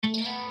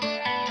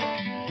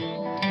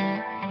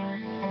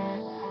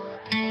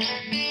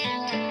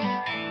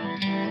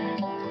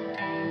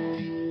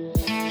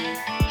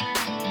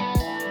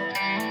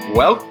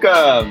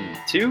Welcome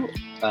to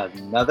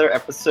another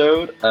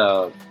episode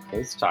of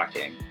Close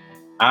Talking.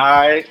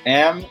 I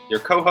am your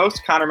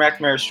co-host, Connor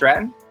McNamara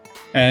Stratton.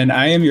 And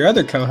I am your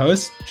other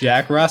co-host,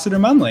 Jack Rossiter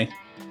Munley.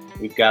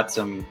 We've got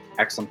some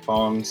excellent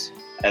poems,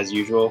 as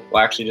usual.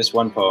 Well, actually just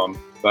one poem,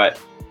 but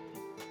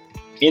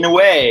in a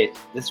way,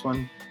 this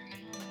one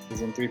is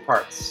in three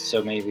parts,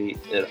 so maybe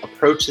it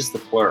approaches the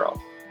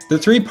plural. The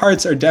three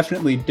parts are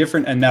definitely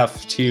different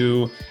enough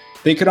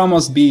they could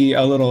almost be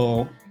a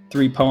little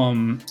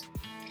three-poem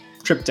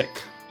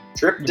triptych.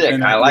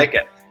 I like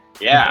it.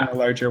 Yeah. A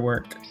larger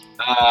work.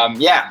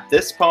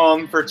 This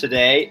poem for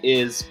today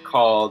is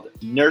called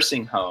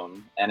Nursing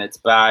Home, and it's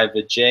by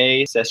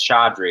Vijay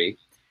Seshadri.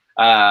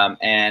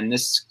 And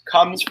this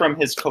comes from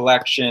his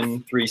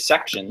collection, Three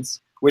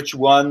Sections, which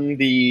won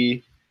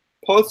the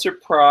Pulitzer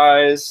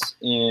Prize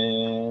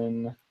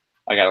in...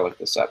 I gotta look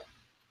this up.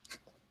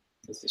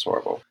 This is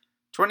horrible.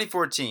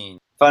 2014.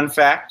 Fun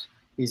fact,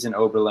 he's an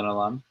Oberlin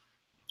alum.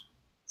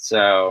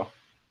 So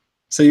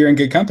you're in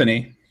good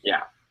company.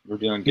 Yeah, we're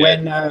doing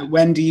good.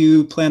 When do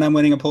you plan on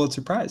winning a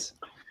Pulitzer Prize?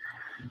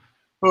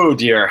 Oh,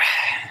 dear.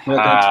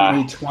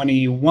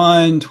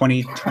 2021,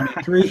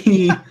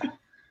 2023?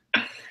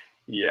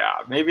 Yeah,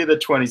 maybe the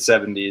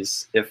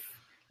 2070s, if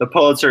the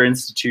Pulitzer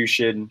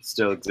Institution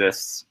still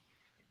exists,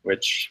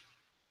 which,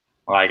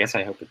 well, I guess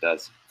I hope it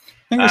does.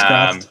 Fingers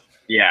crossed.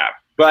 Yeah,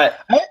 but...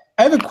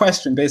 I have a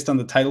question based on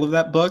the title of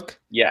that book.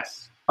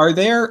 Yes. Are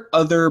there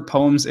other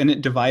poems in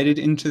it divided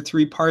into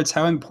three parts?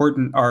 How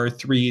important are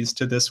threes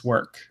to this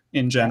work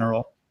in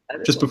general?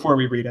 Just before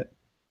we read it.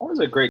 That was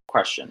a great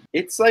question.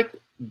 It's like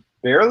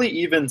barely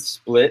even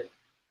split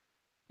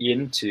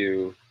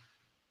into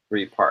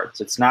three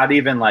parts. It's not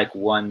even like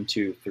 1,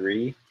 2,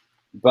 3,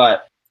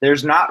 but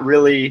there's not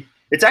really,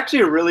 it's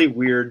actually a really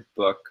weird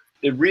book.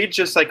 It reads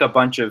just like a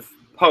bunch of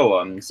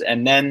poems,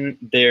 and then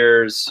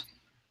there's,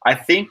 I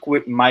think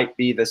what might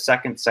be the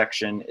second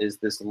section is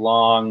this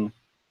long,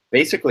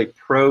 basically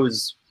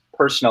prose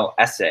personal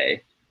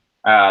essay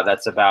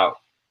that's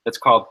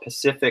called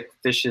Pacific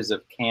Fishes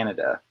of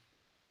Canada.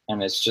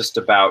 And it's just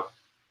about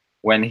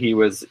when he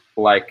was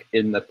like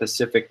in the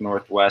Pacific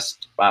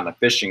Northwest on a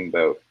fishing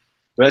boat.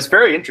 But it's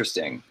very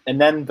interesting.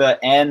 And then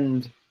the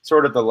end,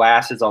 sort of the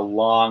last, is a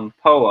long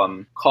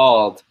poem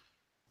called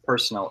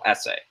Personal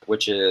Essay,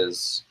 which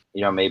is,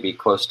 maybe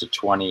close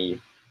to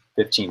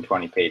 15,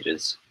 20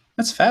 pages.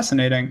 That's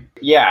fascinating.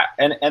 Yeah,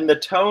 and the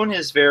tone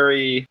is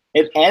very,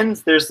 it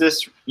ends, there's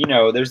this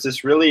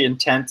really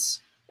intense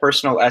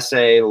personal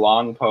essay,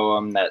 long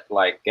poem that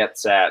like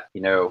gets at,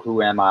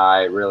 who am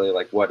I, really,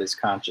 like what is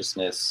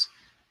consciousness,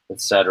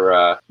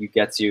 etc. It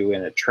gets you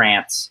in a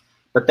trance.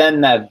 But then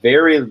that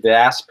very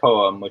last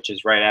poem, which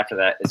is right after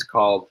that, is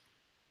called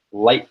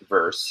Light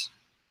Verse.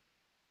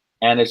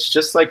 And it's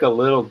just like a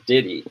little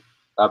ditty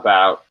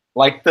about,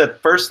 like the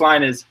first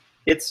line is,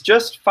 it's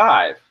just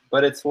 5.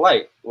 But it's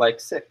light,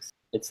 like 6.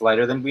 It's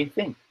lighter than we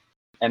think.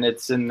 And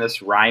it's in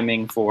this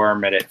rhyming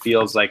form, and it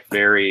feels like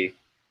very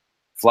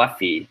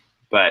fluffy.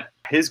 But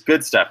his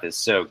good stuff is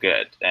so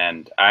good.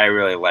 And I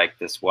really like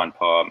this one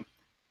poem,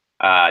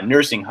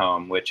 Nursing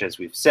Home, which, as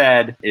we've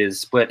said, is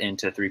split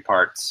into 3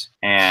 parts.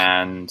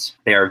 And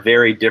they are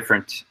very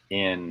different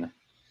in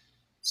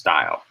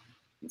style.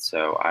 And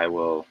so I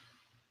will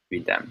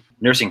read them.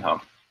 Nursing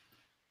Home.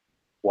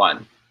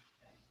 1.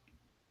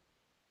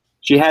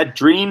 She had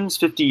dreams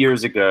 50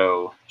 years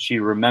ago, she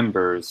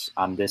remembers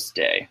on this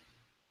day.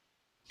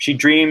 She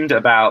dreamed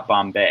about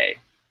Bombay.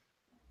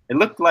 It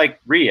looked like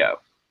Rio.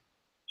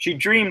 She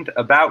dreamed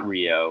about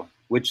Rio,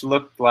 which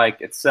looked like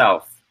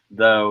itself,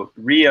 though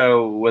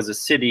Rio was a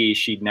city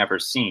she'd never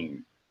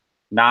seen.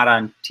 Not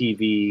on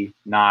TV,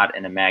 not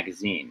in a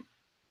magazine.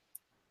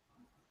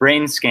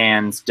 Brain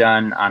scans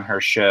done on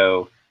her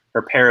show,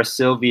 her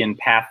Parasilvian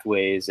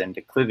pathways and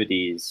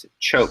declivities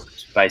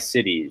choked by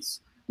cities.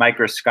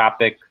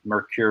 Microscopic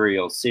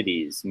mercurial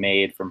cities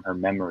made from her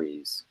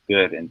memories,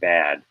 good and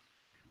bad,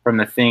 from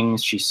the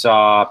things she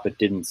saw but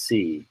didn't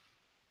see,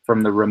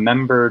 from the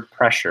remembered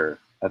pressure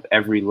of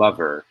every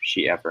lover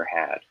she ever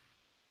had.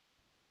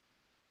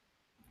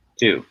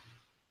 2.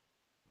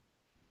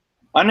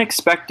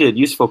 Unexpected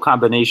useful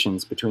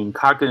combinations between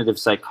cognitive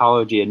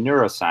psychology and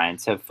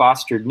neuroscience have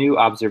fostered new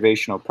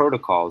observational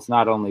protocols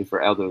not only for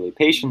elderly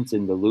patients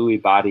in the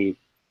Lewy body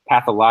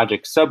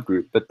pathologic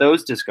subgroup, but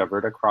those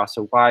discovered across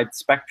a wide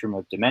spectrum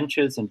of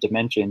dementias and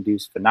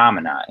dementia-induced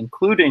phenomena,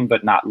 including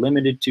but not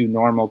limited to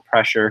normal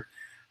pressure,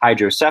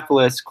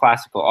 hydrocephalus,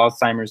 classical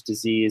Alzheimer's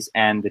disease,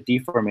 and the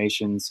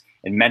deformations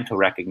in mental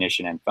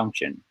recognition and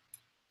function.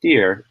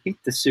 Dear, eat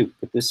the soup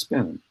with the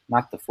spoon,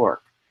 not the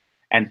fork.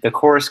 And the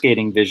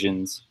coruscating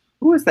visions,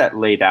 who is that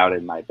laid out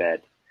in my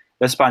bed?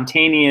 The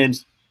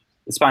spontaneous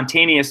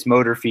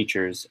motor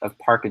features of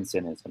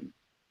Parkinsonism.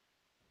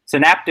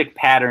 Synaptic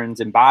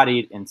patterns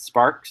embodied in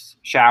sparks,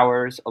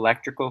 showers,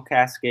 electrical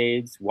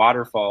cascades,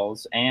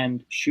 waterfalls,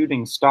 and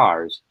shooting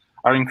stars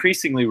are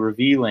increasingly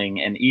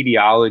revealing an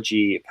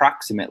etiology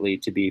approximately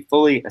to be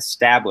fully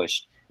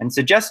established and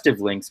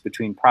suggestive links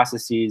between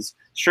processes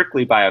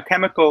strictly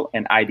biochemical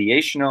and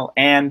ideational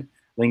and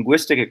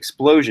linguistic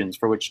explosions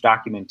for which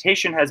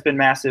documentation has been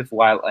massive,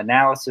 while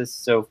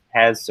analysis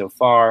has so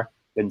far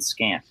been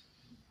scant.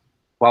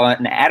 While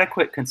an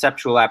adequate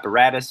conceptual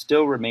apparatus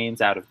still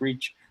remains out of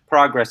reach,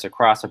 progress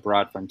across a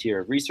broad frontier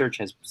of research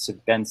has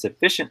been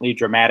sufficiently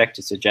dramatic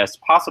to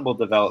suggest possible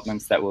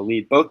developments that will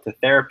lead both to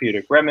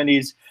therapeutic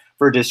remedies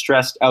for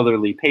distressed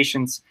elderly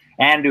patients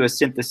and to a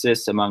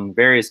synthesis among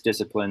various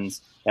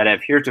disciplines that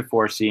have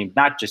heretofore seemed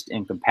not just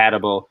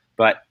incompatible,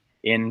 but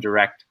in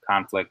direct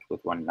conflict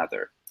with one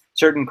another.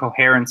 Certain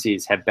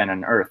coherencies have been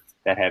unearthed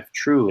that have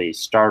truly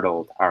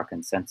startled our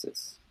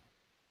consensus.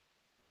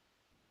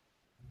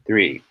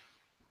 3.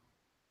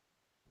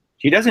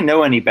 She doesn't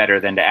know any better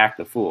than to act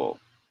the fool.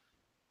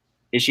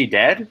 Is she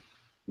dead?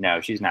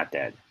 No, she's not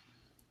dead.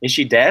 Is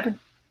she dead?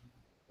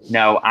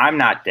 No, I'm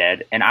not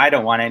dead, and I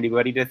don't want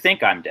anybody to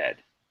think I'm dead.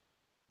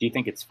 Do you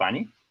think it's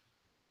funny?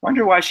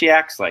 Wonder why she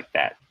acts like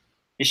that.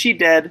 Is she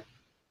dead?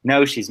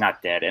 No, she's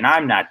not dead, and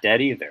I'm not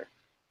dead either.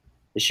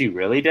 Is she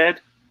really dead?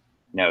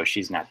 No,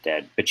 she's not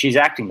dead, but she's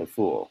acting the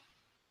fool.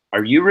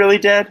 Are you really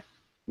dead?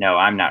 No,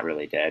 I'm not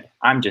really dead.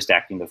 I'm just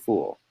acting the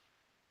fool.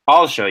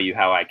 I'll show you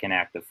how I can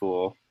act the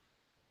fool.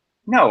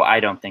 No, I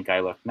don't think I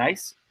look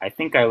nice. I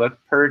think I look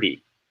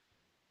purty.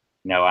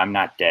 No, I'm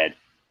not dead.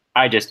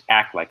 I just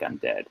act like I'm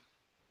dead.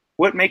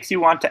 What makes you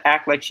want to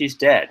act like she's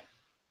dead?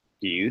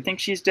 Do you think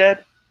she's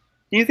dead?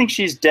 Do you think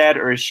she's dead,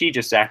 or is she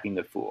just acting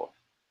the fool?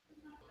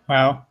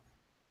 Wow.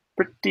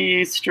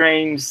 Pretty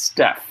strange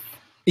stuff.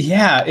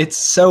 Yeah, it's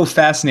so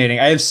fascinating.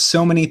 I have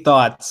so many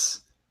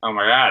thoughts. Oh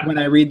my God. When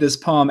I read this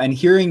poem and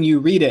hearing you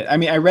read it. I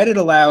mean, I read it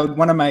aloud.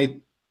 One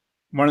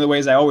of the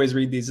ways I always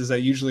read these is I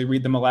usually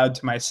read them aloud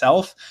to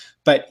myself.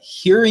 But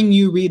hearing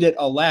you read it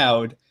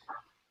aloud,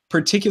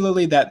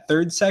 particularly that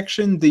third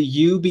section, the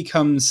you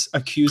becomes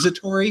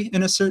accusatory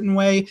in a certain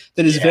way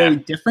that is very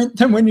different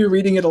than when you're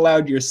reading it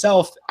aloud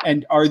yourself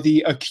and are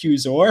the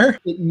accuser.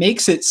 It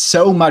makes it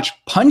so much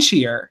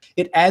punchier.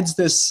 It adds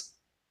this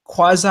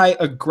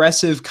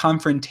quasi-aggressive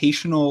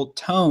confrontational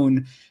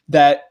tone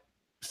that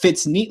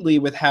fits neatly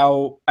with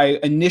how I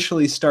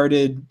initially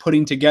started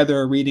putting together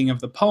a reading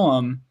of the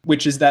poem,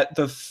 which is that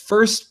the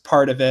first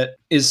part of it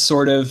is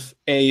sort of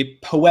a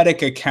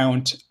poetic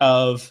account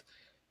of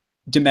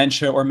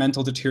dementia or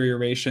mental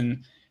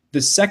deterioration.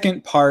 The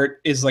second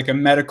part is like a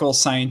medical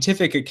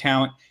scientific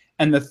account.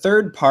 And the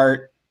third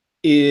part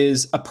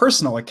is a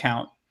personal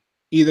account,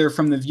 either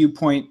from the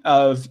viewpoint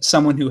of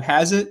someone who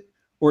has it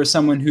or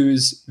someone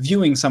who's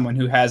viewing someone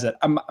who has it.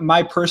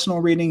 My personal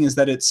reading is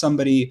that it's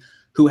somebody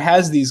who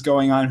has these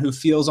going on, who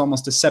feels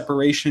almost a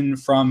separation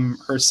from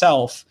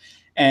herself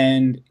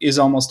and is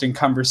almost in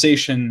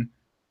conversation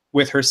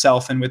with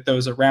herself and with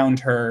those around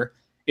her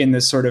in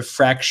this sort of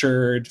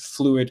fractured,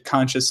 fluid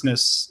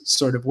consciousness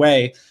sort of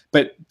way.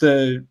 But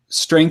the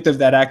strength of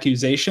that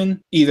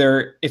accusation,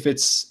 either if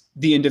it's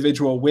the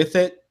individual with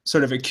it,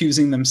 sort of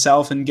accusing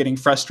themselves and getting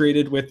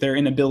frustrated with their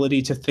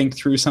inability to think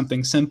through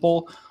something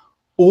simple,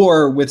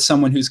 or with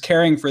someone who's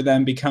caring for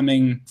them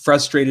becoming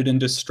frustrated and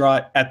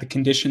distraught at the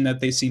condition that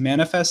they see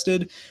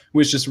manifested,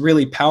 was just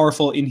really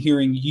powerful in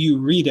hearing you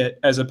read it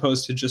as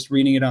opposed to just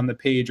reading it on the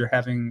page or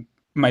having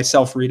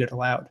myself read it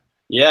aloud.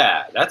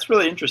 Yeah, that's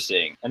really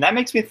interesting. And that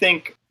makes me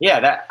think,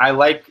 that I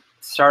like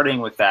starting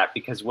with that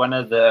because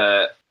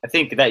I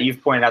think that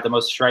you've pointed out the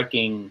most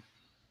striking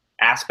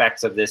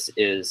aspects of this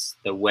is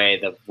the way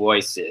the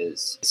voice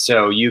is.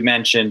 So you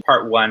mentioned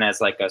part one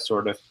as like a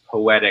sort of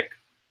poetic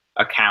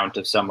account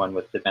of someone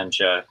with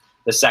dementia,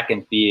 the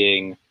second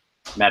being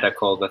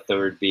medical, the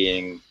third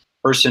being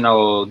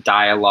personal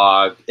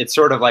dialogue. It's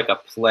sort of like a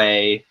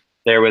play.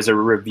 There was a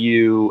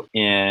review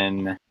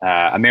in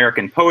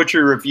American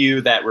Poetry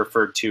Review that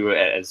referred to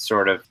it as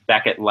sort of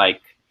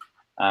Beckett-like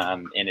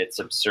in its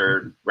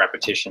absurd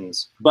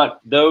repetitions.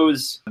 But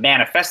those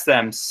manifest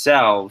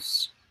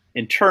themselves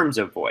in terms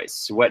of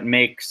voice. What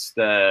makes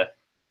the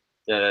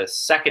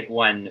second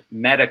one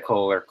medical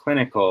or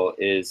clinical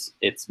is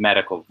its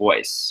medical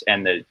voice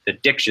and the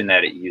diction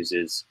that it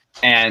uses.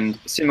 And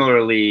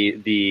similarly,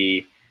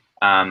 the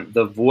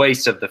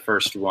voice of the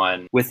first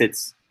one with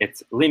its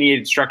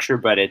lineated structure,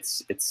 but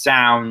its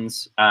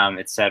sounds,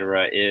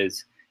 etc.,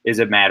 is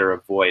a matter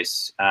of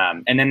voice.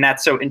 And then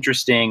that's so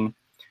interesting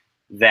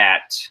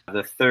that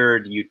the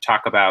third, you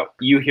talk about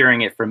you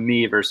hearing it from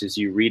me versus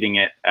you reading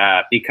it,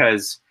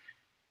 because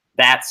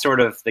that's sort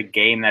of the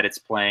game that it's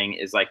playing,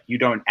 is like you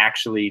don't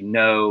actually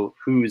know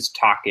who's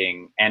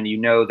talking, and you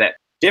know that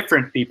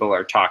different people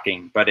are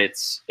talking, but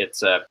it's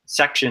a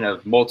section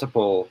of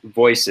multiple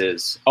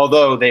voices,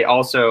 although they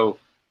also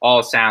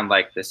all sound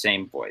like the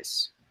same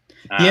voice.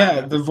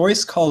 Yeah, the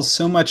voice calls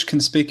so much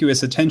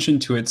conspicuous attention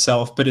to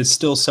itself, but it's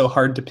still so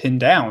hard to pin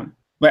down.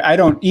 But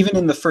even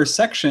in the first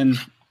section,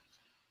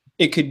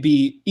 it could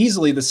be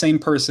easily the same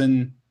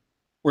person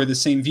or the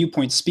same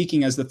viewpoint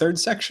speaking as the third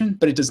section,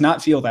 but it does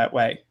not feel that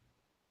way.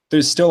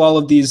 There's still all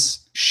of these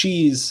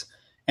she's,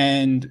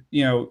 and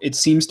it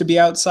seems to be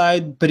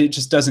outside, but it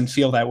just doesn't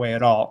feel that way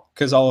at all,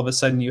 because all of a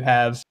sudden you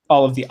have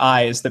all of the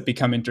I's that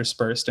become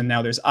interspersed, and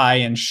now there's I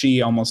and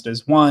she almost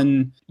as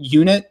one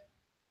unit.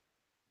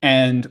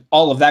 And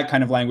all of that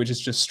kind of language is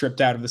just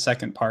stripped out of the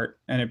second part,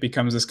 and it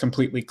becomes this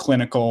completely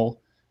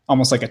clinical,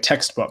 almost like a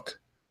textbook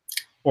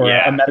or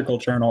a medical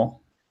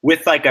journal.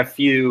 With like a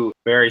few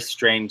very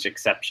strange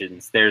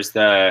exceptions. There's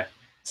the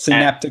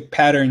synaptic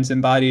patterns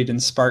embodied in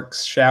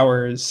sparks,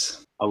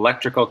 showers.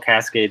 Electrical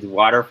cascades,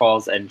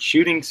 waterfalls, and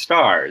shooting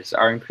stars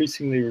are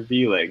increasingly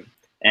revealing.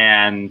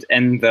 And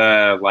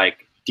the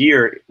like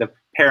deer, the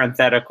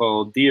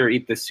parenthetical, deer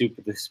eat the soup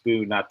with the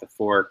spoon, not the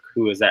fork.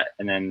 Who is that?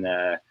 And then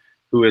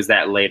who is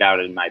that laid out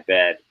in my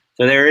bed?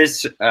 So there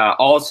is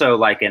also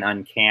like an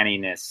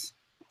uncanniness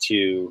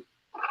to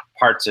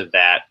parts of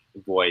that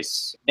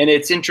voice. And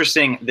it's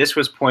interesting, this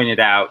was pointed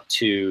out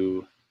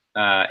to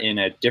in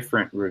a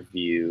different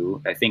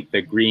review, I think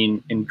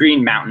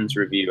Green Mountain's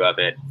review of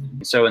it.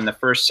 So in the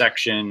first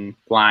section,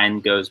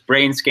 Blind goes,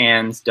 brain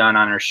scans done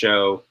on her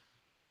show,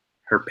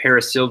 her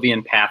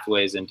Parasylvian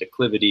pathways and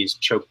declivities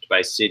choked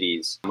by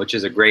cities, which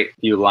is a great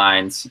few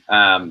lines.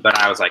 But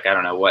I was like, I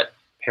don't know what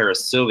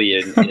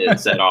Parasylvian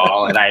is at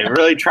all. And I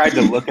really tried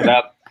to look it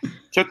up. It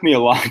took me a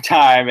long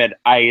time. And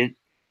I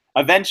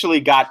eventually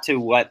got to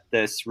what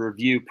this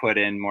review put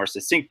in more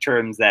succinct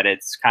terms, that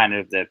it's kind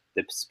of the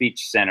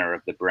speech center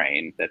of the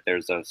brain, that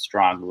there's a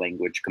strong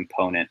language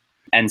component.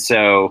 And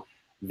so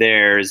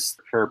there's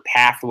her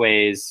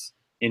pathways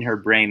in her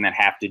brain that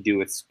have to do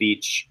with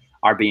speech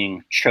are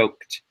being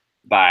choked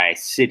by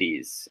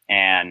cities.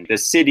 And the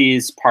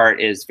cities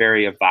part is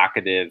very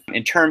evocative.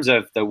 In terms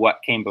of the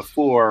what came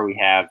before, we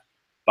have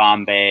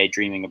Bombay,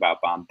 dreaming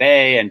about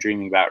Bombay and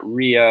dreaming about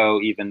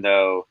Rio, even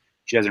though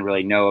she doesn't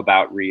really know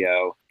about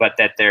Rio, but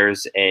that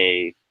there's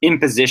a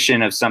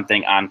imposition of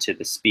something onto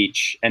the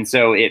speech. And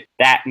so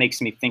that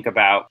makes me think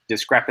about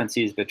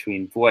discrepancies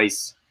between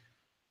voice.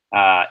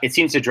 It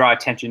seems to draw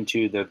attention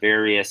to the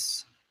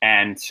various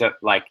and so,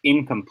 like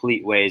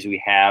incomplete ways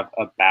we have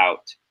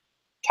about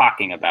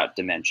talking about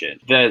dementia.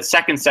 The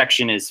second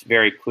section is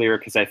very clear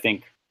because I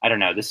think, I don't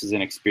know, this is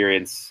an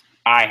experience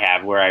I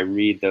have where I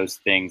read those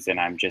things and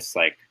I'm just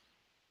like,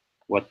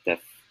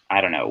 I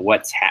don't know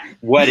what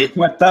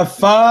the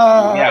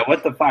fuck? Yeah,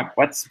 what the fuck?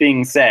 What's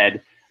being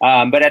said?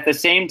 But at the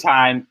same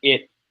time,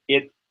 it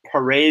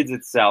parades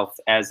itself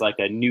as like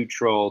a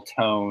neutral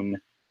tone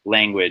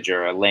language,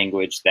 or a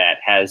language that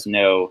has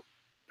no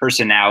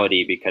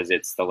personality because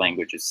it's the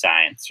language of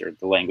science or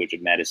the language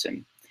of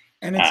medicine.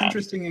 And it's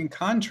interesting in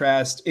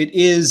contrast, it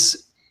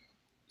is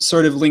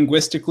sort of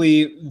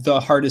linguistically the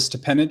hardest to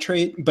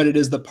penetrate, but it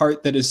is the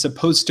part that is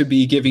supposed to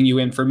be giving you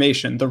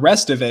information. The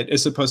rest of it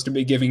is supposed to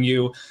be giving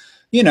you,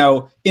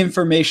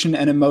 information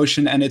and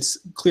emotion, and it's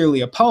clearly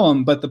a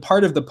poem, but the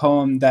part of the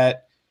poem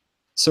that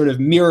sort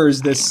of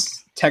mirrors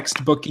this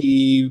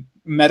textbooky,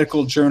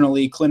 medical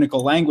journal-y,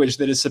 clinical language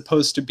that is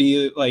supposed to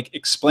be like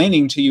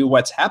explaining to you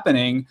what's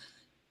happening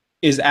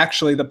is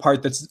actually the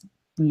part that's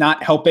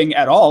not helping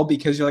at all,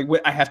 because you're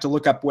like, I have to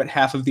look up what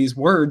half of these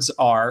words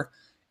are.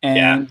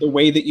 And the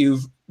way that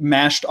you've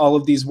mashed all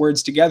of these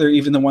words together,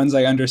 even the ones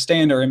I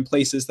understand, are in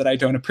places that I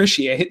don't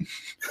appreciate.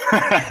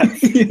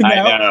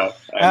 I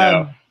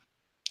know.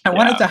 I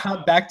wanted to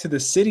hop back to the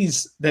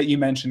cities that you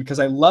mentioned, because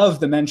I love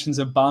the mentions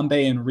of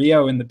Bombay and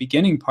Rio in the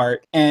beginning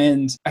part.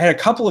 And I had a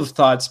couple of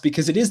thoughts,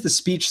 because it is the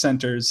speech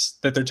centers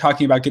that they're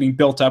talking about getting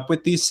built up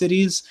with these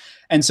cities.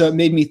 And so it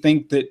made me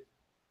think that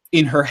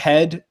in her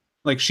head,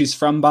 like she's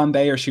from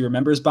Bombay or she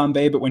remembers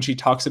Bombay, but when she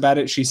talks about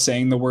it, she's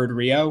saying the word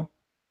Rio.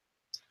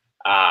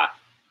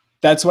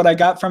 That's what I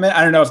got from it.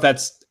 I don't know if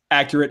that's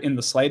accurate in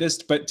the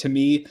slightest, but to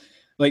me,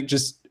 like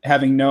just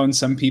having known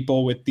some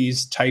people with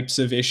these types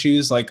of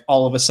issues, like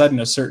all of a sudden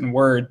a certain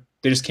word,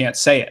 they just can't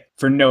say it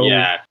for no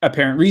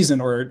apparent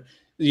reason, or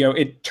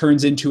it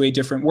turns into a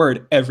different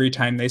word every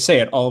time they say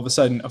it. All of a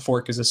sudden a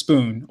fork is a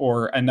spoon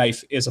or a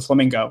knife is a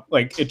flamingo.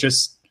 Like it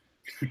just,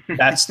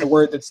 that's the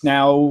word that's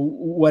now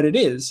what it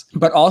is.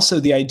 But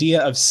also the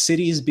idea of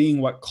cities being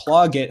what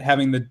clog it,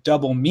 having the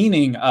double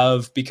meaning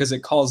of, because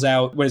it calls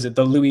out, what is it,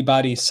 the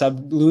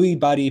Lewy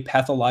body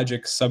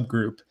pathologic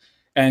subgroup.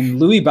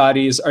 And Lewy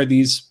bodies are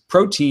these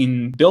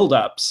protein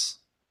buildups,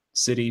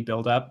 city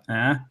buildup,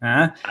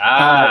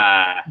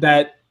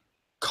 that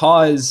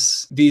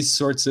cause these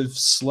sorts of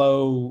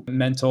slow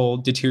mental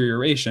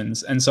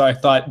deteriorations. And so I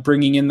thought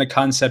bringing in the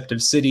concept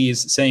of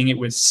cities, saying it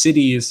was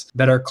cities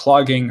that are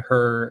clogging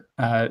her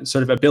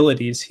sort of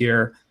abilities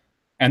here,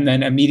 and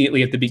then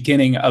immediately at the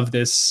beginning of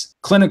this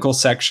clinical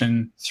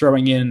section,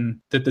 throwing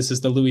in that this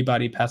is the Lewy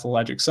body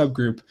pathologic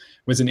subgroup,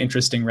 was an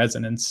interesting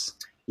resonance.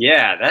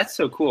 Yeah, that's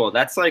so cool.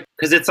 That's like,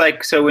 because it's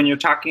like, so when you're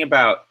talking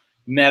about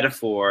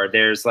metaphor,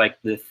 there's like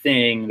the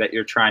thing that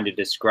you're trying to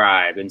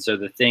describe. And so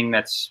the thing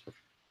that's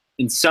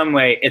in some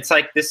way, it's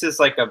like, this is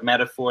like a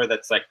metaphor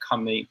that's like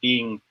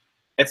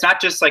it's not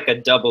just like a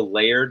double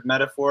layered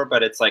metaphor,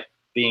 but it's like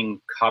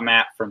being come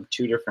at from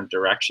two different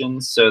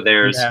directions. So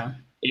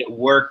it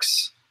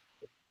works.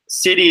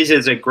 Cities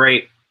is a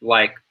great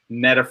like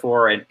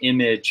metaphor and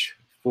image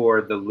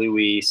for the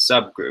Lewy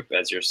subgroup,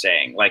 as you're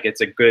saying. Like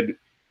it's a good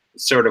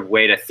sort of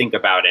way to think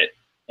about it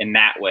in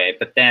that way.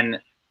 But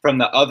then from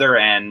the other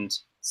end,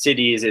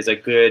 cities is a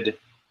good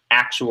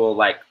actual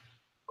like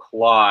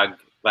clog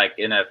like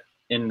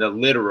in the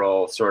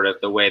literal sort of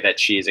the way that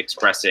she's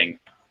expressing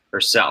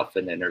herself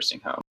in the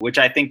nursing home, which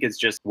I think is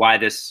just why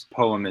this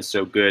poem is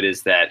so good,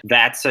 is that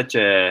that's such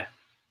a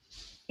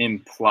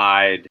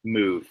implied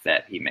move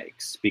that he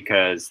makes,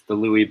 because the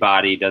Lewy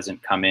body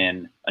doesn't come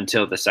in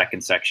until the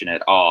second section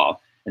at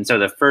all. And so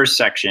the first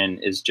section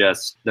is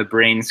just the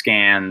brain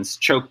scans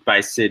choked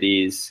by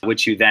cities,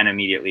 which you then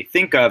immediately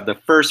think of the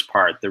first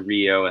part, the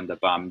Rio and the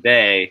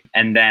Bombay.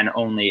 And then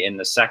only in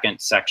the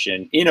second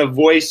section, in a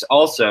voice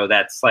also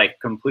that's like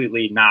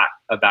completely not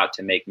about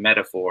to make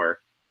metaphor,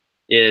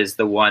 is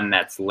the one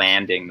that's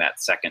landing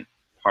that second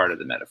part of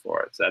the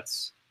metaphor. So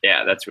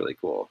that's really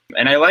cool.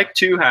 And I like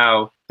too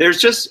how there's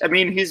just, I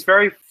mean, he's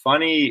very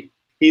funny.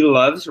 He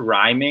loves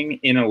rhyming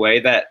in a way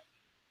that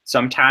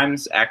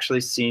sometimes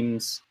actually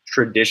seems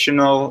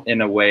traditional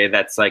in a way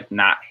that's like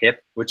not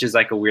hip, which is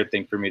like a weird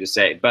thing for me to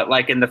say. But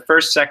like in the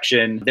first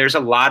section, there's a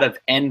lot of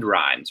end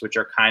rhymes, which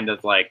are kind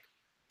of like,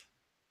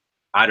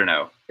 I don't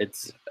know,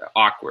 it's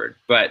awkward.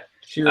 But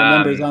she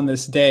remembers on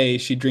this day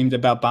she dreamed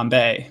about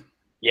Bombay.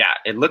 Yeah,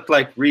 it looked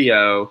like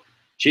Rio.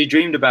 She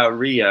dreamed about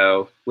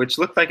Rio, which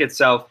looked like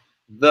itself,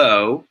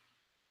 though.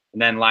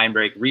 And then line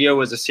break, Rio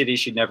was a city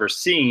she'd never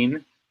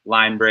seen.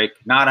 Line break,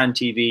 not on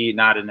TV,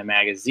 not in a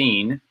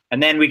magazine.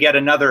 And then we get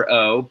another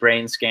O,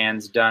 brain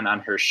scans done on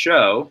her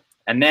show.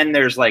 And then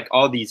there's like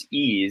all these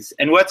E's.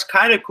 And what's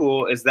kind of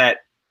cool is that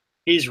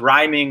he's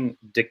rhyming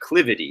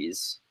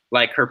declivities,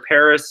 like her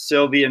Paris,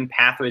 Sylvian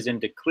pathways and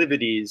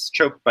declivities,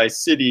 choked by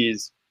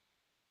cities,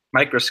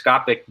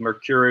 microscopic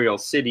mercurial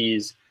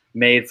cities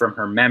made from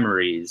her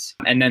memories.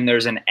 And then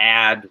there's an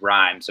add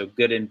rhyme. So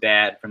good and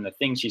bad, from the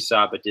things she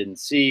saw but didn't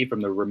see,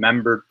 from the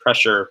remembered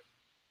pressure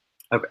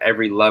of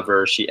every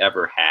lover she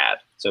ever had.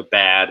 So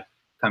bad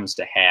comes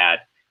to had.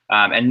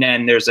 And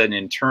then there's an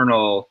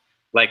internal,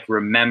 like,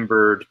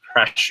 remembered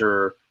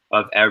pressure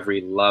of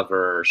every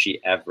lover she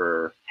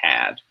ever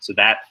had. So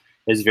that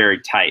is very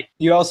tight.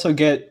 You also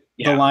get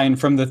the line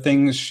from the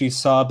things she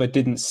saw but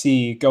didn't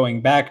see,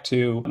 going back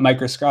to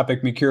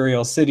microscopic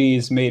mercurial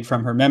cities made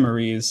from her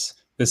memories.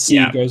 The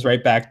C goes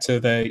right back to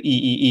the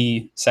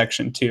EEE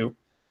section too.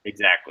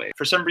 Exactly.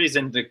 For some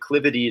reason,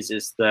 declivities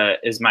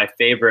is my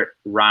favorite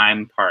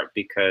rhyme part,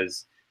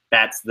 because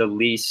that's the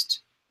least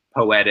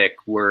poetic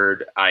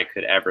word I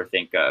could ever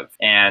think of.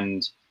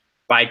 And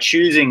by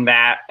choosing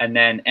that and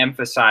then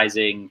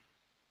emphasizing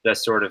the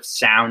sort of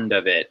sound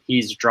of it,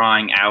 he's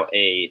drawing out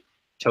a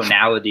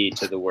tonality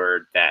to the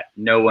word that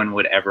no one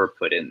would ever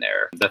put in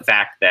there. The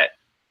fact that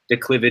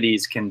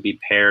declivities can be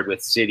paired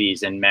with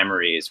cities and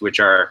memories, which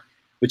are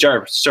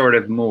sort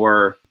of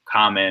more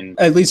common.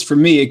 At least for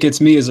me, it gets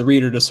me as a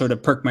reader to sort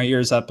of perk my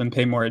ears up and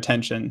pay more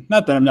attention.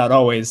 Not that I'm not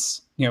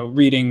always,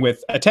 reading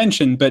with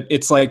attention, but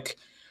it's like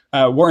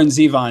Warren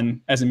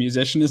Zevon as a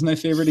musician is my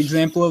favorite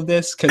example of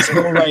this, because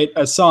he'll write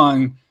a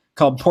song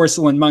called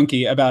Porcelain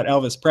Monkey about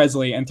Elvis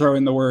Presley and throw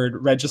in the word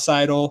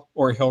regicidal,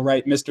 or he'll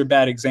write Mr.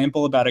 Bad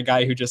Example about a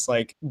guy who just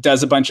like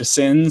does a bunch of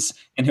sins,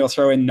 and he'll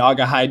throw in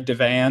Naugahyde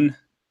Divan.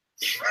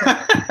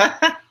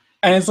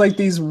 And it's like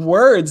these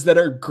words that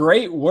are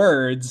great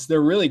words.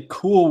 They're really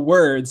cool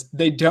words.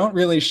 They don't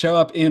really show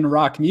up in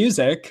rock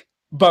music,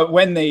 but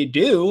when they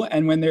do,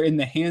 and when they're in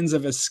the hands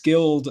of a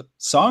skilled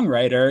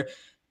songwriter,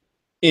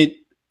 it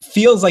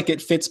feels like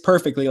it fits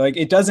perfectly. Like,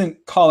 it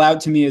doesn't call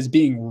out to me as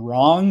being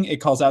wrong. It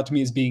calls out to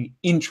me as being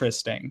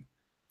interesting.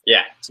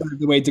 Yeah. Sort of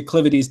the way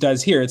declivities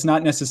does here. It's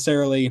not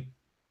necessarily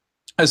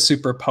a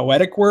super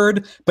poetic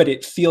word, but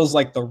it feels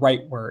like the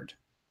right word.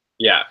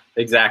 Yeah,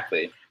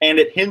 exactly. And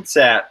it hints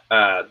at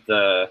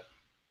the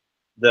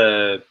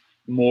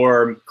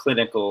more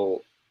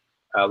clinical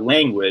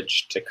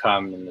language to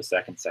come in the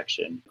second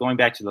section. Going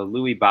back to the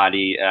Lewy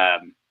body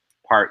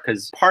part,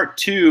 because part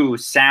 2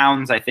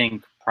 sounds, I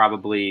think,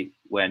 probably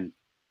when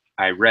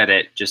I read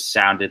it, just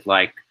sounded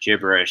like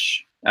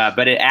gibberish.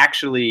 But it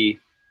actually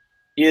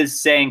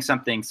is saying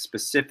something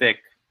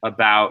specific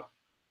about,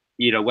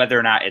 whether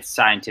or not it's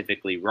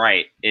scientifically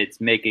right. It's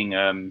making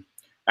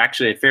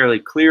actually a fairly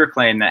clear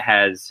claim that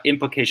has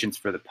implications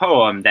for the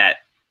poem, that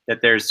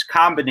there's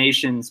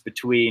combinations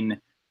between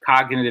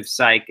cognitive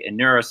psych and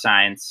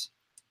neuroscience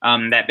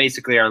that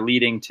basically are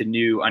leading to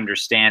new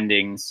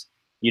understandings,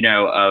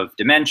 of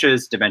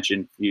dementias,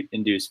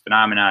 dementia-induced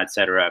phenomena,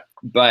 etc.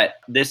 But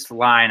this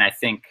line, I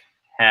think,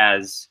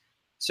 has,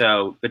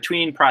 so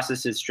between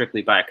processes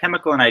strictly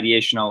biochemical and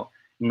ideational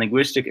and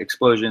linguistic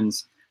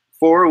explosions,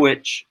 for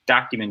which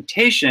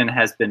documentation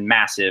has been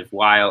massive,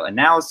 while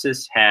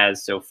analysis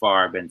has so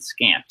far been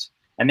scant.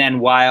 And then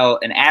while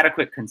an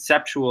adequate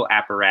conceptual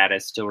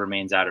apparatus still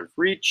remains out of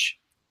reach,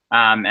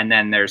 and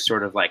then there's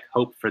sort of like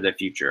hope for the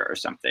future or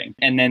something.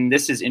 And then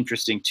this is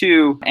interesting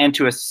too, and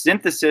to a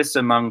synthesis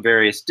among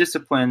various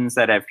disciplines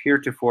that have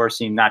heretofore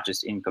seemed not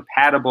just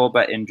incompatible,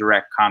 but in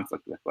direct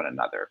conflict with one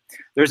another.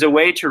 There's a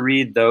way to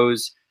read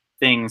those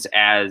things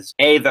as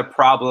the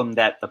problem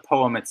that the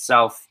poem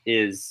itself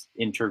is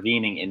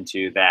intervening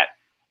into, that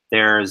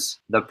there's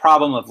the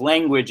problem of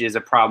language is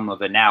a problem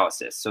of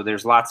analysis. So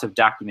there's lots of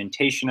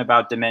documentation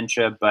about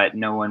dementia, but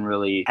no one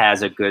really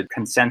has a good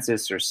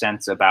consensus or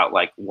sense about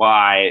like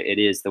why it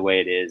is the way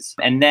it is.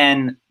 And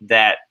then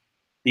that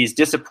these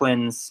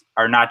disciplines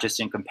are not just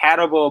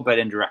incompatible, but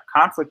in direct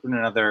conflict with one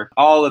another.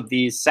 All of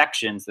these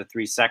sections, the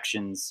 3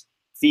 sections,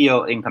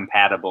 feel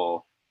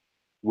incompatible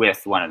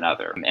with one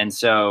another. And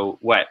so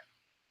what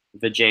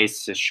Vijay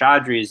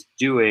Seshadri is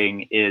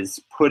doing is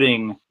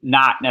putting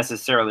not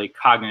necessarily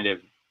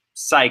cognitive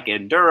psych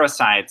and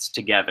neuroscience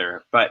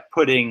together, but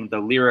putting the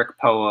lyric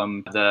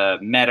poem, the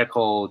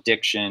medical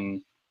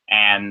diction,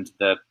 and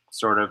the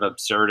sort of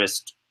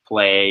absurdist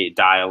play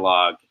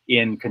dialogue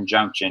in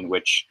conjunction,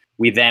 which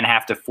we then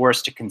have to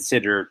force to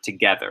consider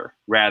together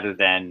rather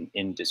than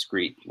in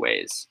discrete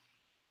ways.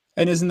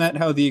 And isn't that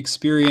how the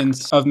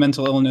experience of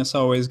mental illness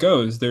always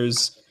goes?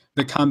 There's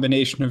the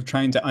combination of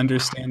trying to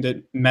understand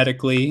it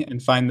medically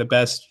and find the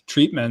best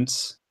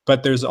treatments,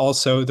 but there's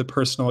also the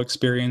personal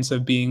experience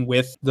of being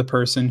with the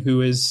person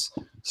who is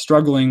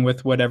struggling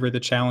with whatever the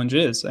challenge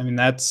is. I mean,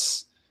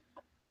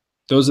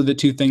 those are the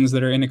 2 things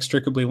that are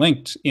inextricably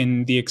linked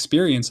in the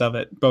experience of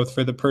it, both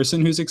for the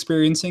person who's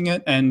experiencing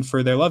it and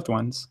for their loved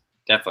ones.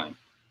 Definitely.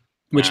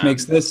 Which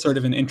makes this sort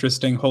of an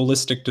interesting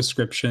holistic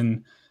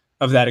description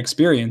of that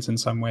experience in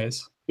some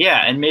ways.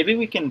 Yeah, and maybe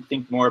we can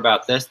think more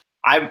about this.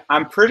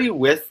 I'm pretty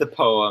with the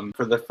poem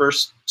for the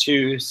first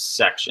 2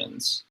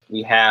 sections.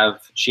 We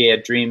have She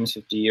Had Dreams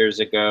 50 years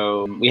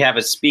ago. We have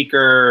a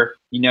speaker,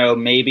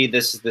 maybe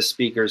this is the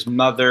speaker's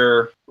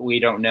mother.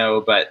 We don't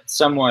know, but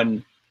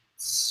someone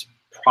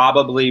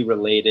probably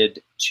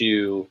related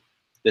to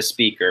the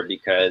speaker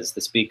because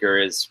the speaker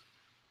is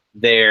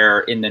there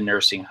in the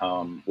nursing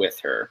home with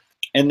her.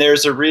 And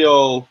there's a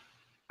real,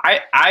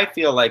 I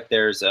feel like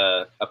there's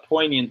a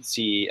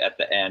poignancy at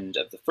the end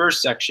of the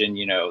first section,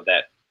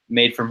 that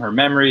made from her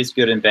memories,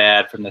 good and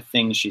bad, from the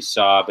things she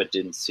saw but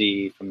didn't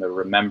see, from the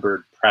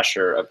remembered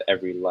pressure of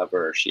every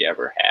lover she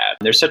ever had.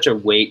 There's such a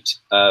weight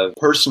of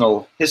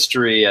personal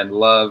history and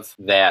love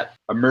that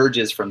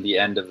emerges from the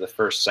end of the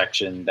first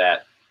section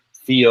that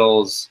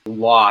feels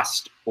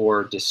lost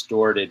or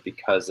distorted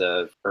because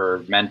of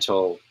her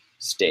mental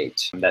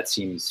state. That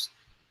seems,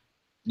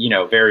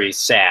 very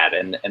sad,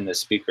 and the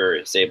speaker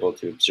is able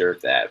to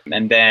observe that.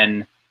 And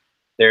then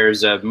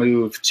there's a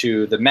move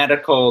to the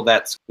medical.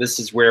 This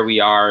is where we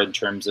are in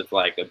terms of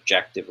like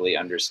objectively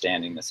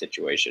understanding the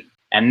situation.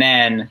 And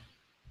then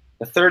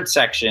the third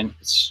section,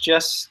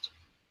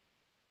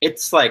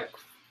 it's like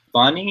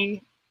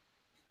funny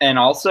and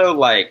also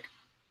like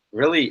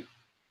really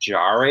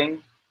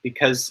jarring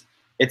because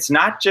it's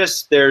not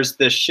just there's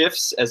the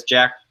shifts, as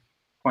Jack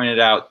pointed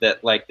out,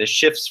 that like the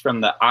shifts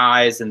from the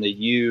I's and the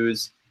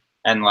U's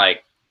and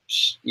like,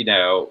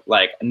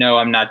 like, no,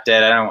 I'm not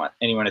dead. I don't want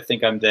anyone to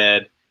think I'm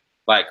dead.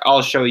 Like,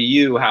 I'll show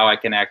you how I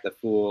can act the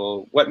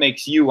fool. What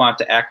makes you want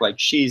to act like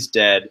she's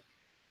dead?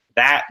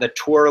 The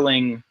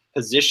twirling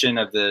position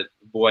of the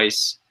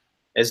voice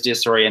is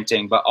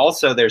disorienting, but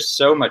also there's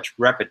so much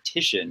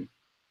repetition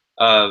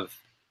of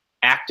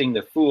acting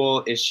the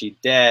fool. Is she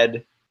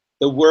dead?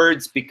 The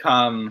words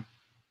become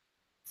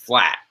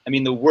flat. I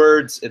mean, the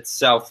words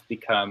itself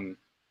become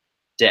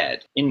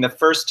dead. In the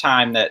first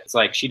time that it's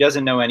like, she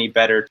doesn't know any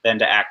better than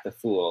to act the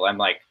fool, I'm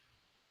like,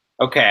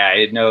 okay,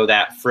 I know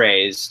that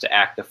phrase, to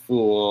act the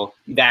fool.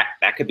 That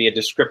could be a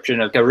description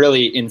of a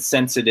really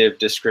insensitive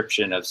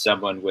description of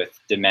someone with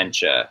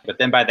dementia. But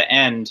then by the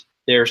end,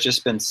 there's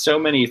just been so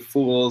many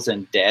fools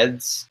and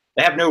deads.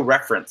 They have no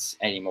reference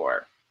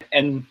anymore.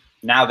 And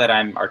now that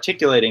I'm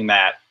articulating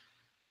that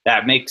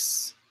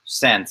makes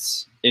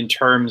sense in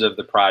terms of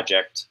the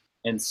project,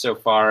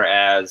 insofar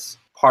as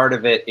part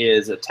of it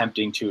is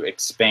attempting to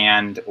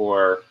expand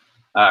or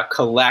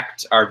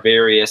collect our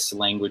various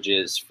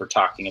languages for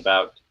talking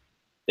about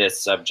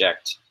this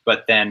subject.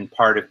 But then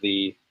part of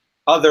the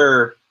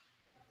other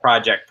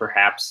project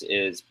perhaps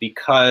is,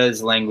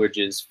 because language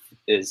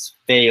is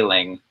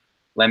failing,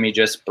 let me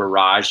just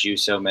barrage you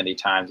so many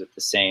times with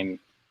the same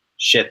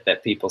shit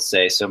that people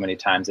say so many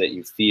times that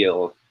you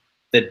feel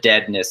the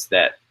deadness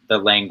that the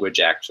language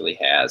actually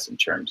has in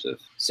terms of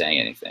saying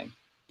anything.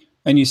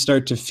 And you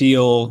start to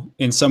feel,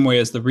 in some way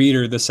as the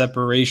reader, the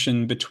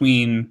separation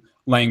between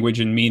language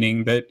and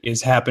meaning that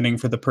is happening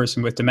for the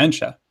person with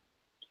dementia.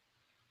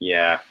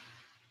 Yeah.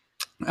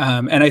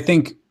 And I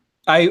think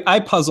I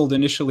puzzled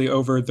initially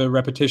over the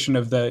repetition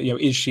of the,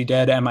 is she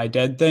dead, am I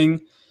dead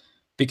thing?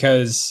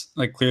 Because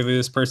like clearly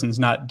this person's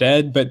not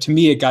dead. But to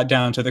me, it got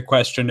down to the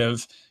question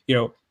of,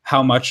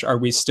 how much are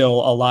we still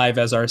alive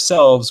as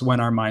ourselves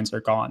when our minds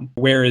are gone?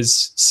 Where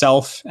is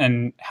self,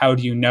 and how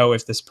do you know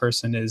if this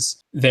person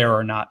is there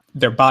or not?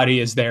 Their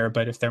body is there,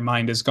 but if their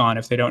mind is gone,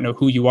 if they don't know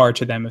who you are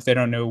to them, if they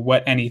don't know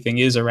what anything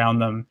is around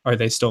them, are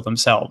they still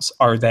themselves?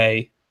 Are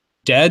they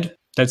dead?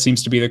 That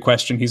seems to be the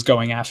question he's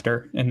going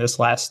after in this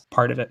last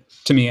part of it,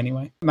 to me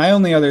anyway. My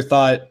only other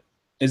thought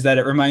is that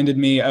it reminded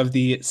me of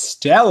the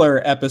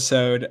stellar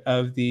episode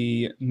of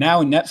the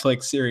now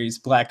Netflix series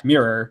Black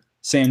Mirror,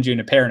 San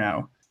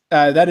Junipero,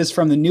 That is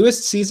from the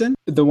newest season,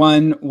 the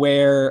one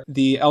where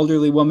the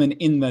elderly woman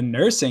in the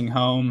nursing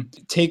home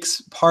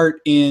takes part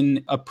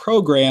in a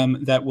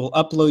program that will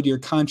upload your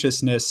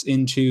consciousness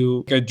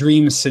into a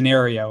dream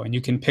scenario, and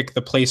you can pick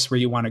the place where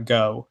you want to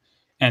go.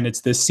 And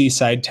it's this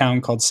seaside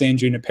town called San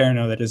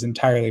Junipero that is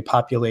entirely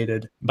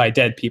populated by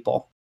dead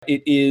people.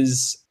 It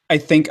is, I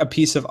think, a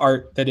piece of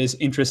art that is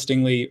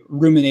interestingly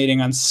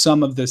ruminating on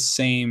some of the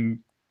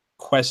same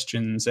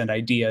questions and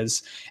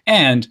ideas.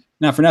 And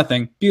not for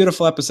nothing,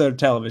 beautiful episode of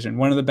television,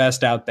 one of the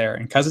best out there.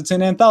 And because it's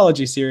an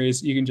anthology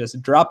series, you can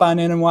just drop on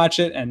in and watch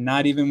it and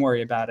not even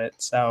worry about it.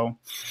 So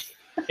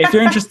if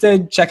you're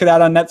interested, check it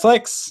out on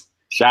Netflix.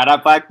 Shout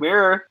out Black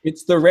Mirror.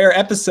 It's the rare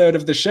episode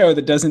of the show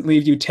that doesn't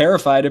leave you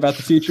terrified about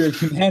the future of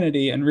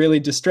humanity and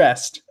really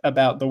distressed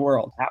about the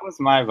world. That was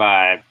my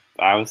vibe.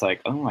 I was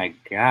like, oh my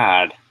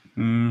God.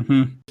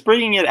 Mm-hmm.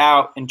 Bringing it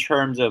out in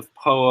terms of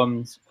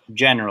poems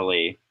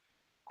generally,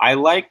 I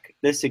like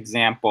this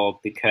example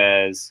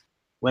because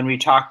when we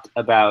talked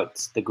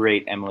about the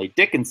great Emily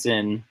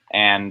Dickinson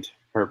and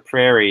her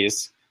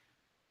prairies,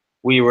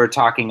 we were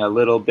talking a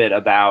little bit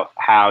about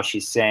how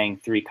she's saying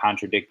three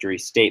contradictory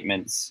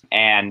statements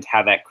and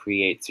how that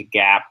creates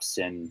gaps,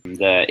 and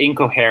the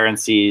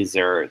incoherencies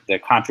or the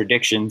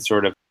contradictions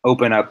sort of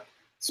open up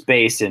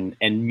space and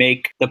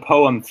make the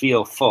poem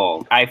feel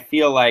full. I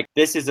feel like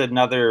this is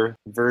another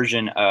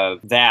version of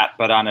that,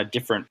 but on a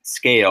different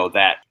scale,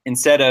 that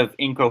instead of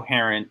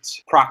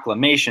incoherent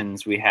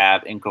proclamations, we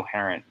have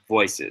incoherent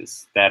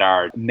voices that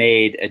are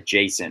made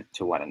adjacent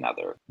to one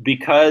another.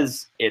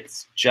 Because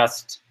it's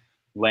just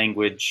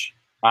language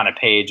on a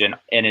page and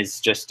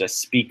is just a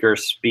speaker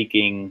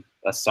speaking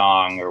a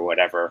song or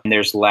whatever, and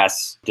there's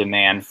less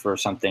demand for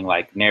something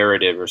like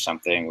narrative or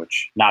something,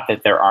 which, not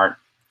that there aren't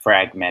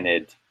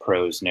fragmented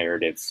prose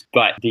narratives,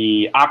 but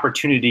the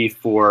opportunity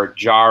for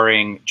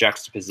jarring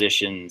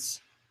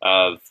juxtapositions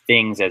of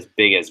things as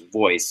big as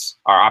voice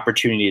are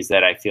opportunities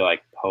that I feel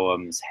like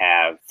poems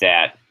have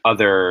that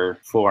other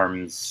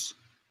forms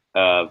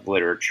of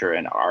literature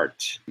and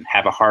art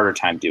have a harder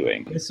time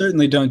doing. They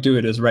certainly don't do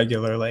it as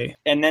regularly.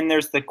 And then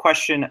there's the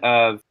question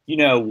of,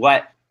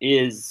 what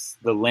is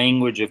the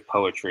language of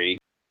poetry?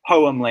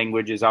 Poem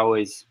language is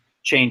always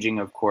changing,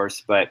 of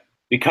course, but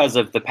because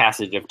of the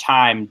passage of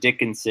time,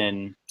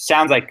 Dickinson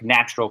sounds like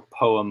natural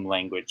poem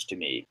language to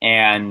me.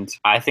 And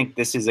I think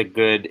this is a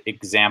good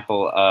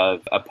example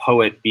of a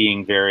poet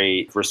being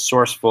very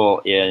resourceful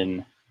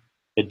in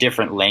the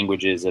different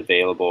languages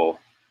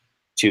available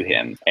to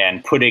him,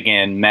 and putting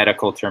in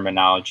medical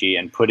terminology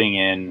and putting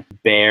in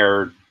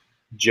bare,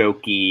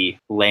 jokey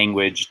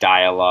language,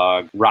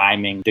 dialogue,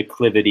 rhyming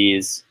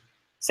declivities,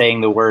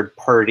 saying the word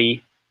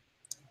purdy,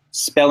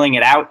 spelling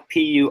it out,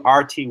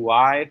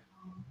 P-U-R-T-Y.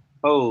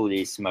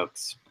 Holy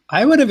smokes.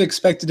 I would have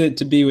expected it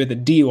to be with a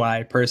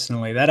DY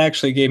personally. That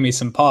actually gave me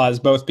some pause,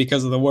 both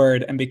because of the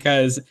word and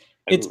because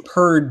it's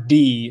per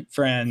D,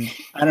 friend.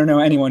 I don't know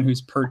anyone who's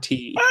per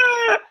T.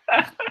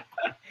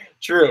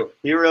 True.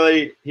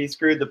 He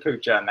screwed the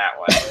pooch on that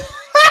one.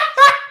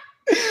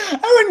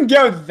 I wouldn't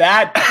go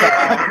that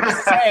far. I'm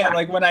just saying,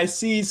 like, when I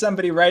see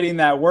somebody writing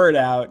that word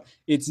out,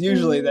 it's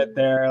usually that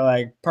they're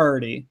like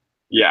purdy.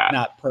 Yeah.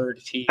 Not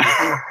purdy.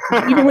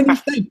 Even when you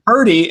say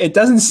purdy, it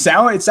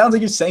sounds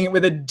like you're saying it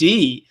with a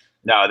D.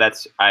 No,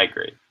 I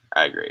agree.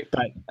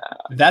 But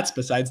that's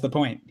besides the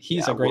point.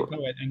 He's a great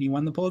poet and he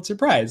won the Pulitzer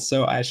Prize.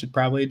 So I should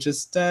probably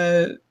just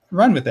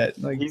run with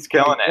it. Like, he's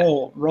killing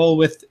it. Roll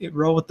with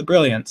the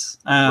brilliance.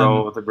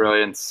 Roll with the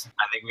brilliance.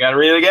 I think we got to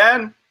read it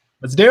again.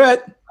 Let's do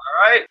it.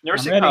 All right.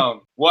 Nursing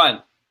home.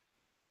 1.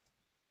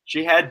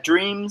 She had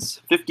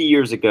dreams 50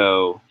 years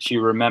ago. She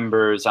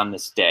remembers on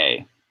this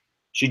day.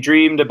 She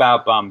dreamed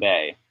about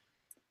Bombay.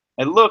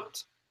 It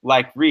looked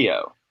like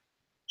Rio.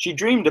 She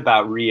dreamed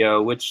about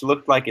Rio, which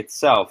looked like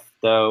itself,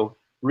 though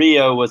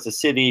Rio was a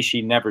city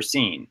she'd never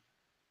seen.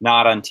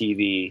 Not on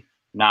TV,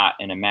 not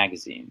in a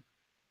magazine.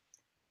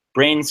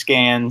 Brain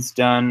scans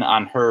done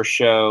on her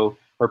show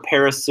her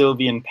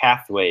Parasilvian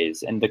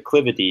pathways and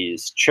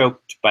declivities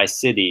choked by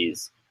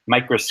cities,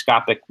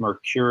 microscopic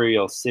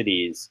mercurial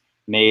cities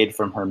made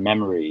from her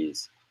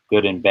memories,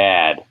 good and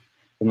bad,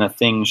 from the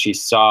things she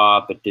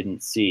saw but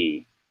didn't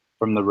see,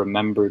 from the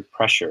remembered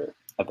pressure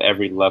of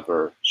every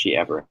lover she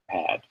ever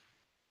had.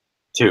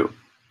 2.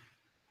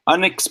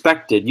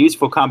 Unexpected,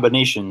 useful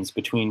combinations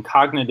between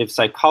cognitive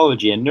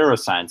psychology and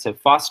neuroscience have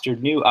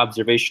fostered new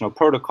observational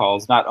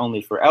protocols not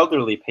only for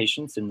elderly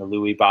patients in the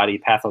Lewy body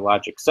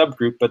pathologic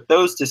subgroup, but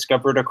those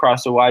discovered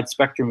across a wide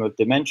spectrum of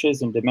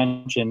dementias and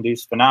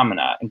dementia-induced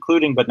phenomena,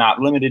 including but not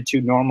limited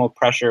to normal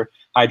pressure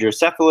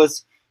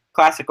hydrocephalus,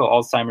 classical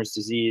Alzheimer's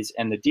disease,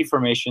 and the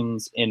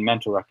deformations in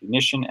mental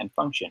recognition and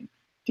function.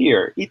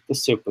 Dear, eat the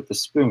soup with the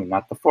spoon,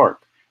 not the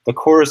fork. The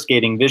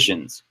coruscating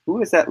visions.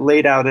 Who is that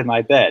laid out in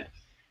my bed?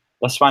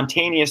 The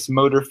spontaneous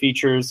motor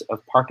features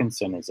of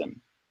Parkinsonism.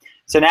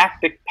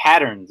 Synaptic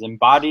patterns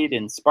embodied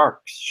in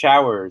sparks,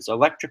 showers,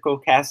 electrical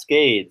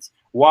cascades,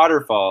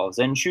 waterfalls,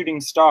 and shooting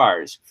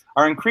stars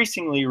are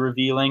increasingly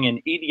revealing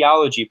an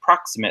etiology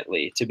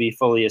proximately to be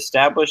fully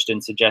established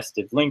and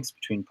suggestive links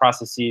between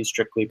processes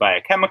strictly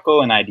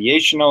biochemical and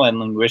ideational and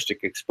linguistic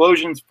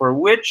explosions for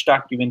which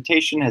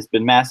documentation has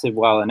been massive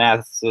while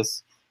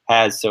analysis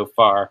has so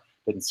far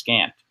been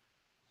scant.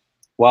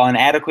 While an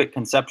adequate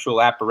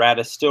conceptual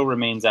apparatus still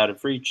remains out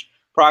of reach,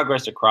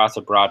 progress across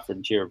a broad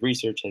frontier of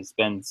research has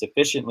been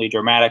sufficiently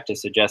dramatic to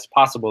suggest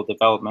possible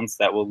developments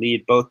that will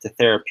lead both to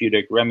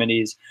therapeutic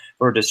remedies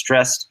for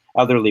distressed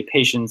elderly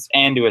patients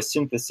and to a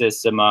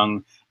synthesis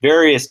among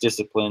various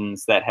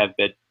disciplines that have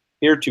been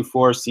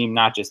heretofore seemed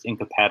not just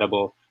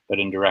incompatible, but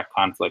in direct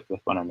conflict with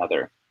one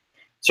another.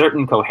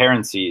 Certain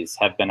coherencies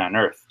have been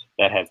unearthed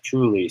that have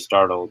truly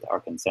startled our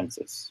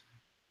consensus.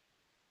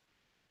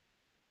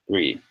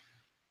 3.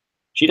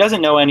 She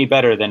doesn't know any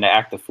better than to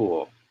act the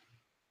fool.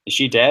 Is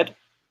she dead?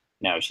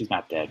 No, she's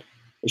not dead.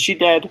 Is she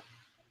dead?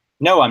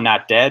 No, I'm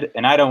not dead,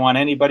 and I don't want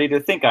anybody to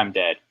think I'm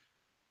dead.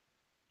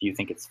 Do you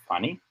think it's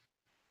funny?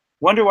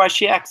 Wonder why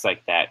she acts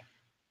like that.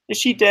 Is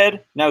she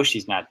dead? No,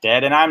 she's not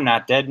dead, and I'm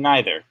not dead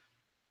neither.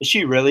 Is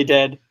she really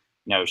dead?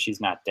 No, she's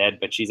not dead,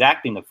 but she's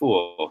acting the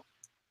fool.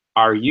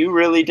 Are you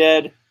really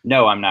dead?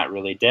 No, I'm not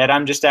really dead,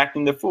 I'm just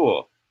acting the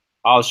fool.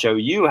 I'll show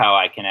you how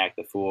I can act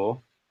the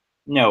fool.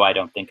 No, I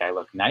don't think I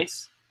look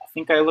nice. I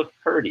think I look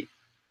purty.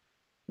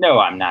 No,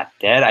 I'm not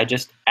dead. I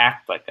just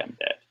act like I'm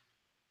dead.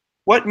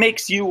 What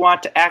makes you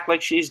want to act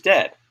like she's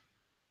dead?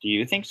 Do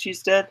you think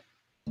she's dead?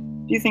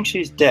 Do you think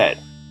she's dead,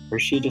 or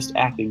is she just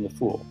acting the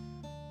fool?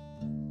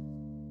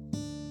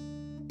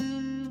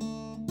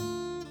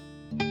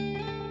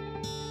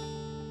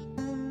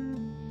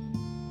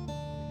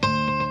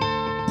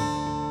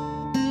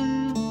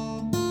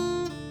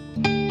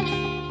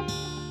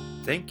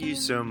 Thank you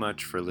so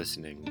much for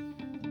listening.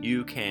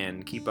 You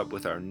can keep up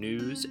with our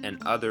news and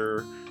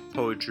other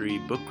poetry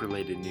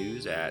book-related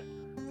news at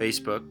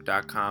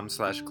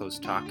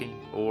facebook.com/closetalking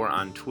or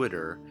on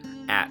Twitter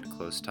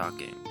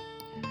 @closetalking.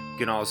 You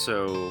can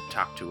also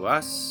talk to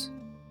us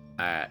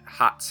at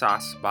Hot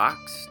Sauce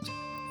Boxed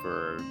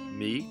for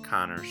me,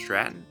 Connor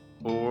Stratton,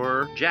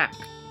 or Jack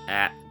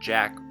at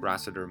Jack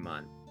Rossiter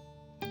Munn.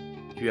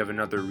 If you have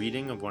another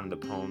reading of one of the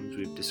poems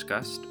we've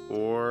discussed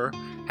or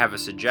have a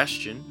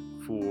suggestion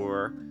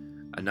for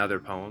another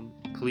poem,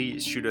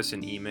 please shoot us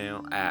an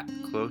email at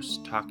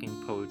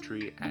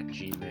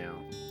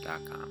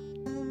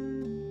closetalkingpoetry@gmail.com.